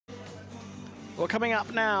Well, coming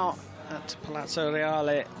up now at Palazzo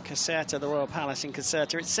Reale Caserta, the Royal Palace in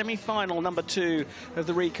Caserta, it's semi-final number 2 of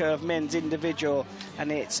the recurve men's individual,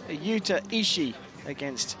 and it's Yuta Ishii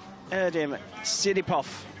against Erdem Tsydypov.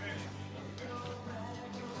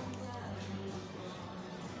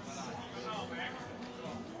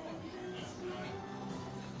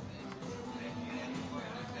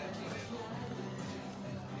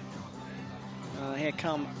 Here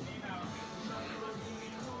come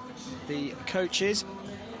the coaches,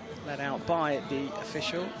 led out by the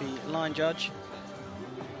official, the line judge,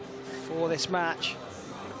 for this match.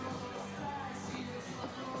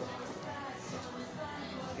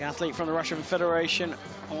 The athlete from the Russian Federation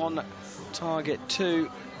on target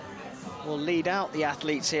 2 will lead out the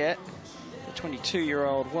athletes here. The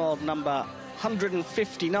 22-year-old world number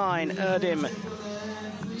 159, Erdem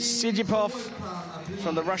Tsydypov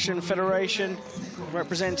from the Russian Federation,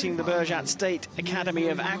 representing the Burjat State Academy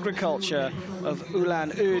of Agriculture of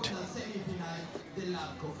Ulan-Ude.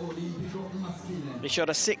 He shot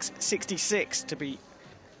a 6.66 to be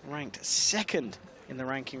ranked 2nd in the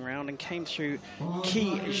ranking round and came through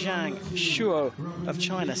Qi Zhang Shuo of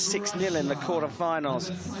China 6-0 in the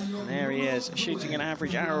quarterfinals. And there he is, shooting an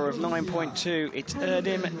average arrow of 9.2. It's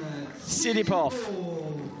Erdem Tsydypov.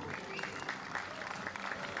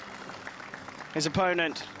 His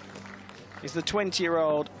opponent is the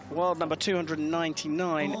 20-year-old world number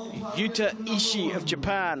 299, Yuta Ishii of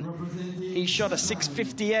Japan. He shot a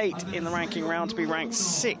 6.58 in the ranking round to be ranked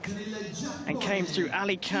 6th and came through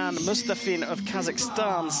Ali Khan Mustafin of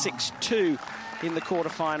Kazakhstan 6-2 in the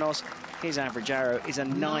quarterfinals. His average arrow is a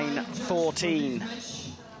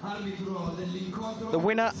 9.14. The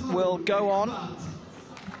winner will go on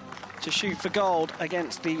to shoot for gold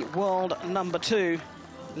against the world number 2,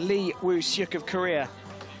 Lee Woo-seok of Korea.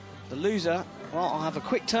 The loser, well, I'll have a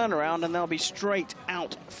quick turnaround and they'll be straight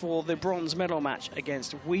out for the bronze medal match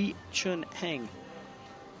against Wei Chun-heng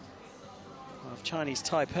of Chinese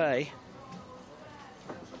Taipei.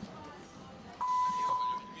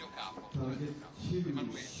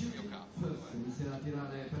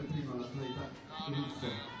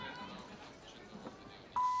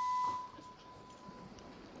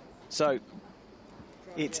 So,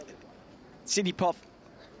 it's Tsydypov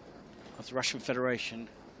of the Russian Federation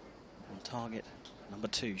on target number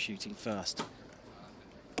 2, shooting first.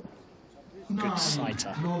 Good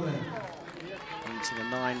sighter. Into the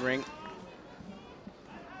 9 ring.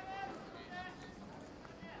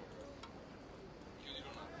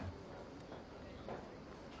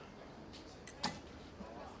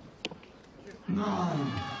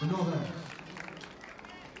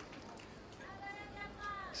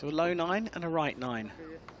 So a low 9 and a right 9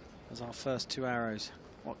 as our first 2 arrows.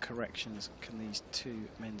 What corrections can these 2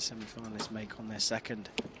 men's semi-finalists make on their second?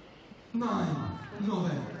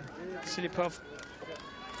 Tsydypov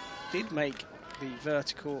did make the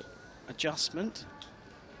vertical adjustment,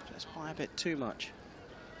 just by a bit too much.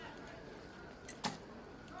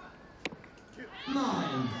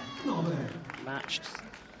 Matched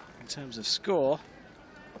in terms of score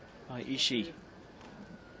by Ishii.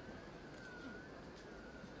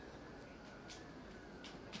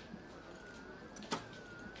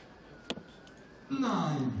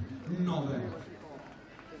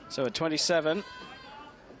 So at 27,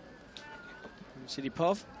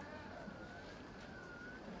 Tsydypov.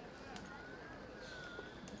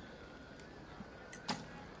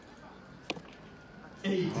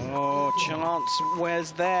 Oh, chance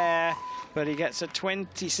was there, but he gets a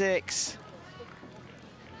 26.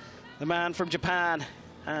 The man from Japan,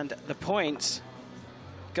 and the points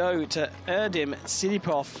go to Erdem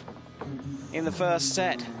Tsydypov in the first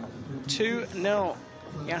set. 2-0.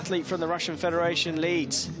 The athlete from the Russian Federation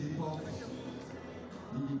leads.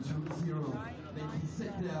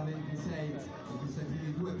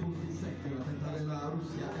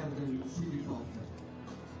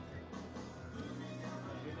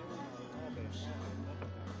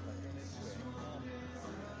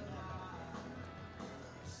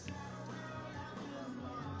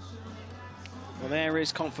 Well, there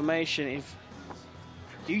is confirmation. If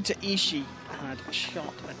Yuta Ishii had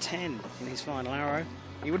shot a 10 in his final arrow,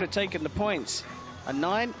 he would have taken the points. A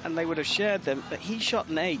 9, and they would have shared them, but he shot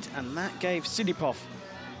an 8, and that gave Tsydypov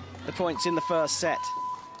the points in the first set.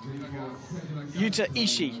 Yuta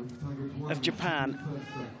Ishii of Japan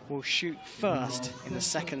will shoot first in the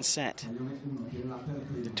second set.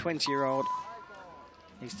 The 20-year-old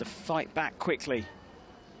needs to fight back quickly.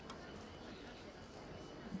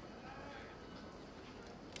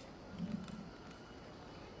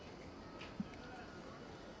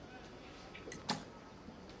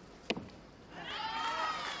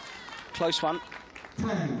 Close one.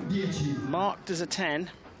 Marked as a 10.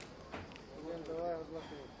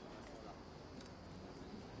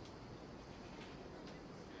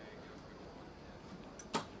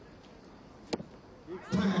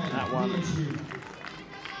 That one,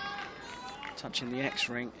 touching the X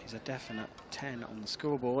ring, is a definite 10 on the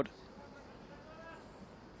scoreboard.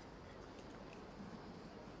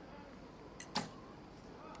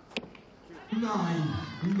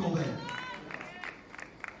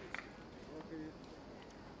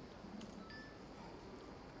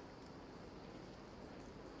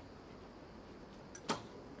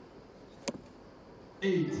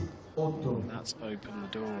 That's opened the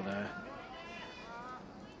door there.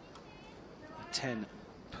 The 10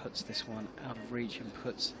 puts this one out of reach and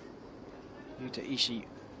puts Yuta Ishii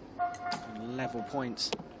on level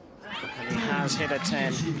points. And he has hit a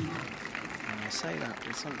 10. And I say that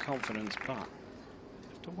with some confidence, but I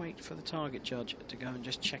have to wait for the target judge to go and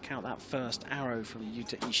just check out that first arrow from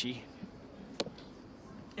Yuta Ishii.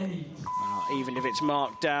 Even if it's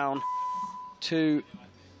marked down to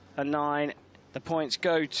a 9, the points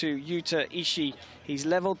go to Yuta Ishii. He's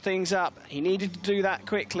leveled things up. He needed to do that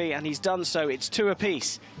quickly, and he's done so. It's 2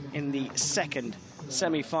 apiece in the second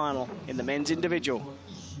semi-final in the men's individual.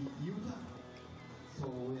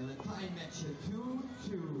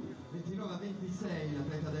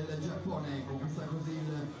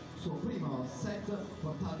 Suo primo set,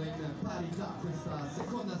 portando in parità questa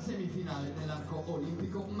seconda semifinale nell'arco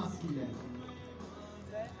olimpico maschile.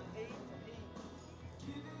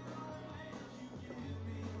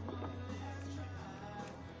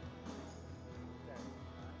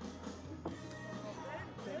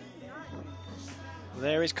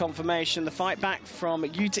 There is confirmation. The fight back from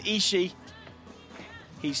Yuta Ishii.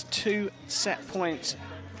 He's 2 set points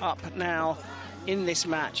up now in this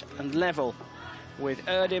match and level with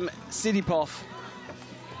Erdem Tsydypov.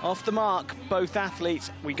 Off the mark, both athletes.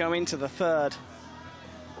 We go into the third.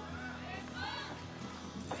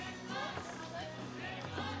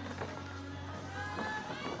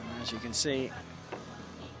 As you can see,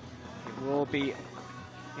 it will be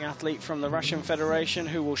the athlete from the Russian Federation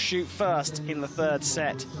who will shoot first in the third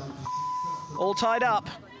set. All tied up,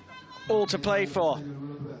 all to play for.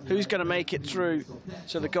 Who's going to make it through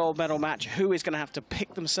to the gold medal match? Who is going to have to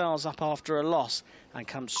pick themselves up after a loss and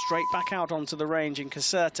come straight back out onto the range in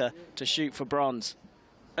Caserta to shoot for bronze?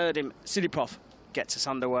 Erdem Tsydypov gets us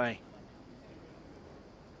underway.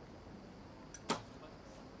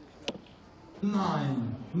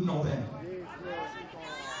 9-9.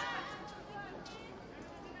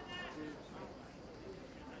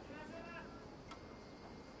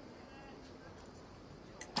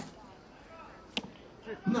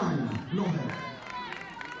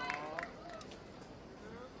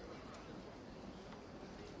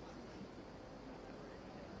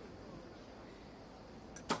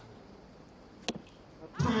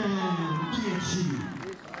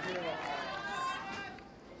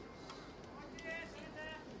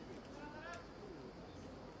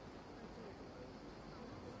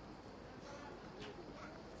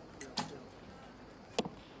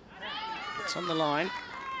 It's on the line.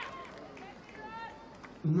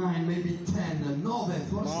 9, maybe 10, 9,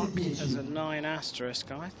 forse Marked 10. as a 9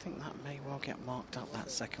 asterisk. I think that may well get marked up,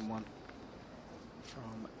 that second one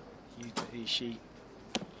from Yuta Ishii.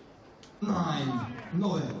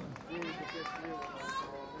 9-9.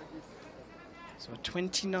 So a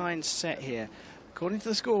 29 set here. According to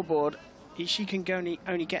the scoreboard, Ishii can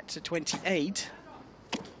only get to 28.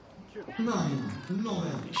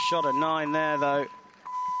 9-9. He shot a 9 there, though.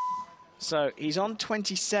 So he's on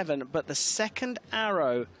 27, but the second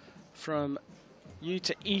arrow from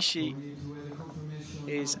Yuta Ishii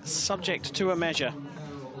is subject to a measure.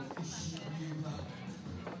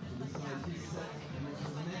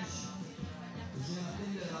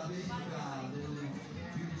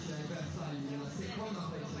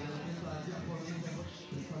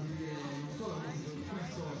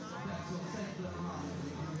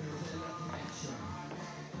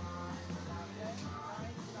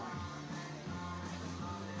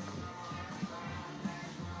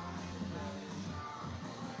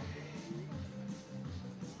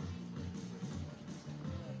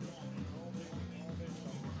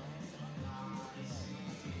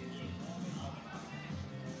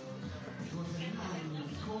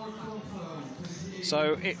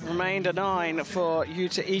 So it remained a 9 for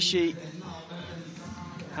Yuta Ishii.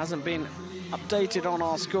 Hasn't been updated on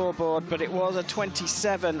our scoreboard, but it was a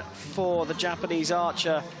 27 for the Japanese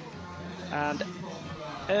archer. And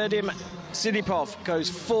Erdem Tsydypov goes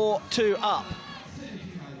 4-2 up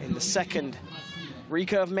in the second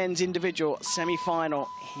Recurve men's individual semi-final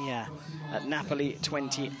here at Napoli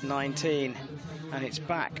 2019. And it's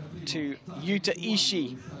back to Yuta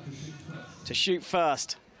Ishii to shoot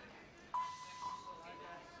first.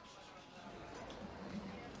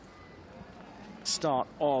 Start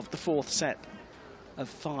of the fourth set of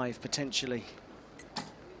 5 potentially.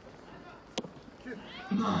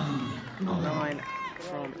 9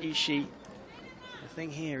 from Ishii. The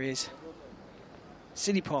thing here is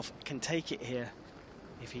Tsydypov can take it here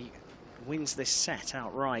if he wins this set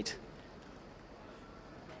outright.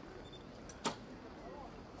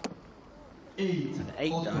 8. An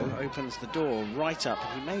 8 though opens the door right up,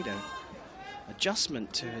 and he made an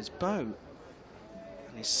adjustment to his bow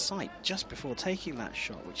and his sight just before taking that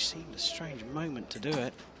shot, which seemed a strange moment to do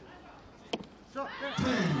it. To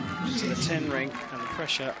the 10 ring, and the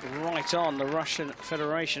pressure right on the Russian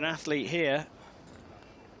Federation athlete here.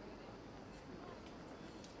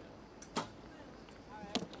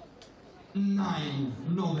 Moving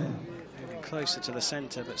closer to the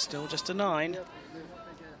centre, but still just a 9.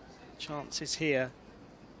 Chances here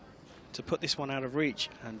to put this one out of reach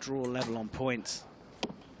and draw level on points.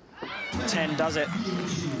 10 does it.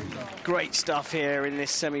 Great stuff here in this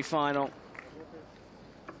semi-final.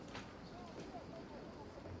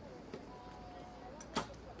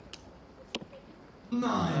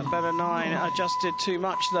 A better 9, adjusted too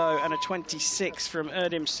much though, and a 26 from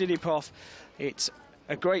Erdem Tsydypov. It's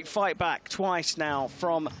a great fight back twice now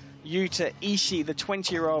from Yuta Ishii, the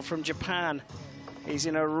 20-year-old from Japan. He's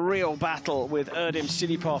in a real battle with Erdem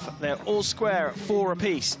Tsydypov. They're all square at 4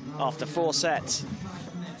 apiece after 4 sets.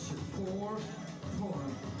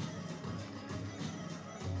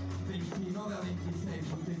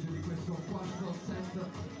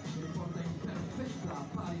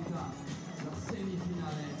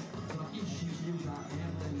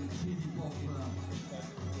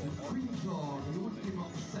 L'ultimo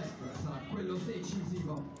set sarà quello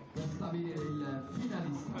decisivo per stabilire il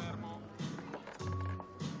finalista.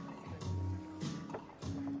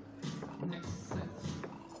 Next set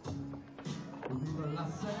will be the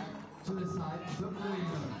last set to decide the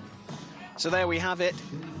winner. So there we have it.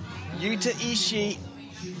 Yuta Ishii,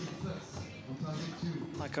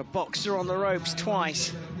 like a boxer on the ropes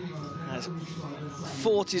twice, has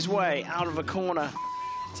fought his way out of a corner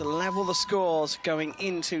to level the scores going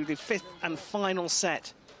into the 5th and final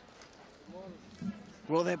set.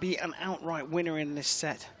 Will there be an outright winner in this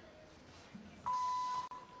set?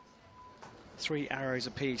 3 arrows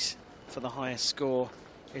apiece for the highest score.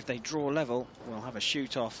 If they draw level, we'll have a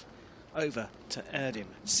shoot-off over to Erdem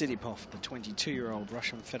Tsydypov, the 22-year-old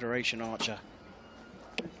Russian Federation archer.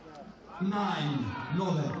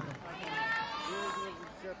 9-9.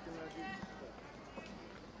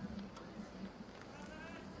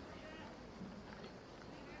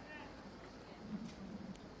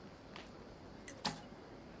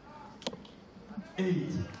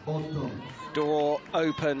 8-8. Door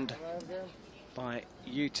opened by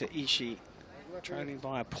Yuta Ishii, trailing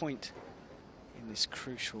by a point in this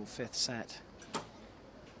crucial 5th set.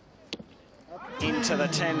 Into the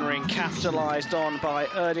 10 ring, capitalized on by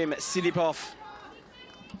Erdem Tsydypov.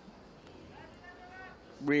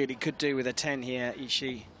 Really could do with a 10 here,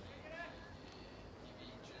 Ishii.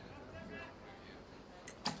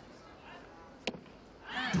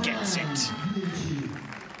 Gets it.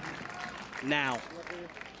 Now,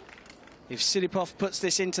 if Tsydypov puts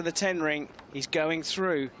this into the 10 ring, he's going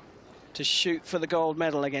through to shoot for the gold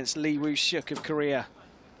medal against Lee Woo-suk of Korea.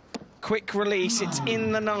 Quick release, it's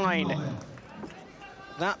in the 9.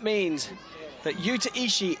 That means that Yuta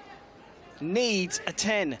Ishii needs a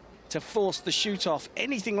 10 to force the shoot-off.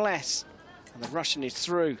 Anything less, and the Russian is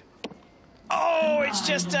through. Oh, it's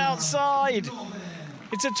just outside.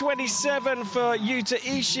 It's a 27 for Yuta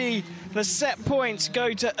Ishii. The set points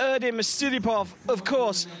go to Erdem Tsydypov, of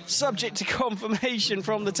course, subject to confirmation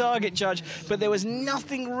from the target judge, but there was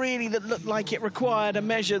nothing really that looked like it required a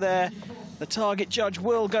measure there. The target judge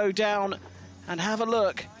will go down and have a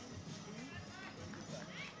look.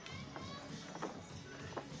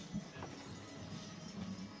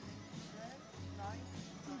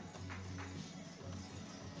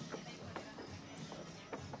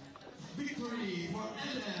 Victory for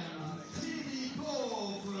Erdem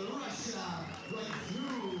Tsydypov, Russia, going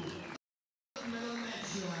through the medal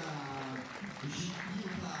match. Ishii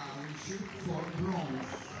Yuta will shoot for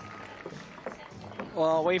bronze.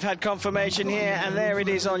 Well, we've had confirmation here, and there it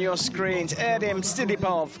is on your screens. Erdem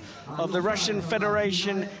Tsydypov of the Russian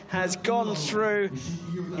Federation has gone through.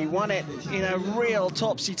 He won it in a real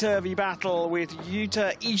topsy-turvy battle with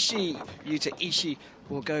Yuta Ishii. Yuta Ishii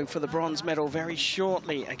will go for the bronze medal very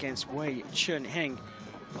shortly against Wei Chunheng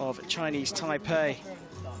of Chinese Taipei.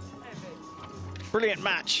 Brilliant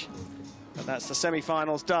match, but that's the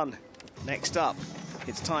semi-finals done. Next up,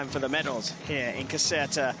 it's time for the medals here in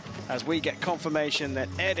Caserta as we get confirmation that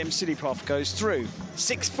Erdem Tsydypov goes through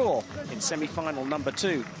 6-4 in semi-final number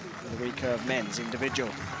 2 for the recurve men's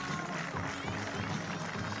individual.